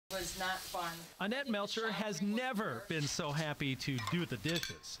Was not fun. Annette Melcher has never been so happy to do the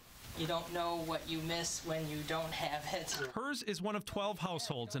dishes. You don't know what you miss when you don't have it. Hers is one of 12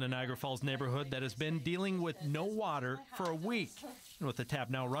 households in a Niagara Falls neighborhood that has been dealing with no water for a week. And with the tap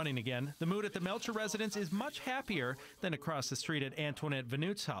now running again, the mood at the Melcher residence is much happier than across the street at Antoinette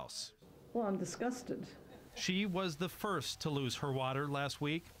Vanut's house. Well, I'm disgusted. She was the first to lose her water last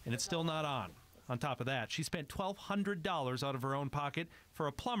week, and it's still not on. On top of that, she spent $1,200 out of her own pocket for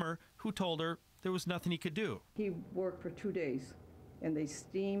a plumber who told her there was nothing he could do. He worked for 2 days, and they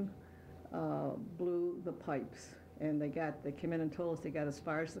steam blew the pipes. And they came in and told us they got as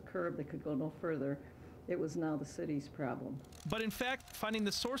far as the curb, they could go no further. It was now the city's problem. But in fact, finding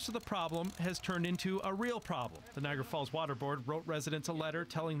the source of the problem has turned into a real problem. The Niagara Falls Water Board wrote residents a letter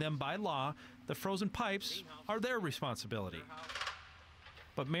telling them by law the frozen pipes are their responsibility.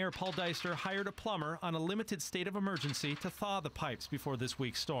 But Mayor Paul Deister hired a plumber on a limited state of emergency to thaw the pipes before this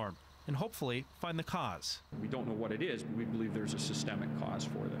week's storm and hopefully find the cause. We don't know what it is, but we believe there's a systemic cause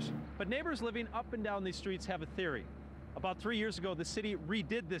for this. But neighbors living up and down these streets have a theory. About 3 years ago, the city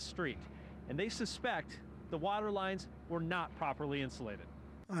redid this street, and they suspect the water lines were not properly insulated.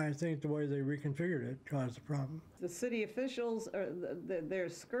 I think the way they reconfigured it caused the problem. The city officials, they're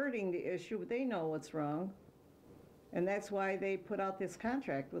skirting the issue, but they know what's wrong. And that's why they put out this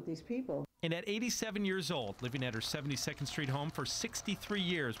contract with these people. And at 87 years old, living at her 72nd Street home for 63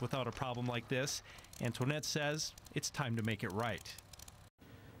 years without a problem like this, Antoinette says it's time to make it right.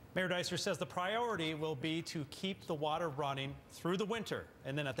 Mayor Deister says the priority will be to keep the water running through the winter,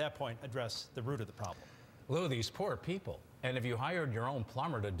 and then at that point address the root of the problem. Lou, these poor people. And if you hired your own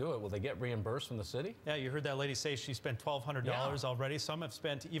plumber to do it, will they get reimbursed from the city? Yeah, you heard that lady say she spent $1,200 already. Some have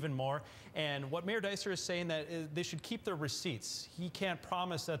spent even more. And what Mayor Deister is saying that they should keep their receipts. He can't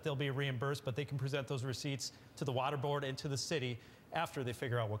promise that they'll be reimbursed, but they can present those receipts to the water board and to the city after they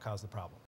figure out what caused the problem.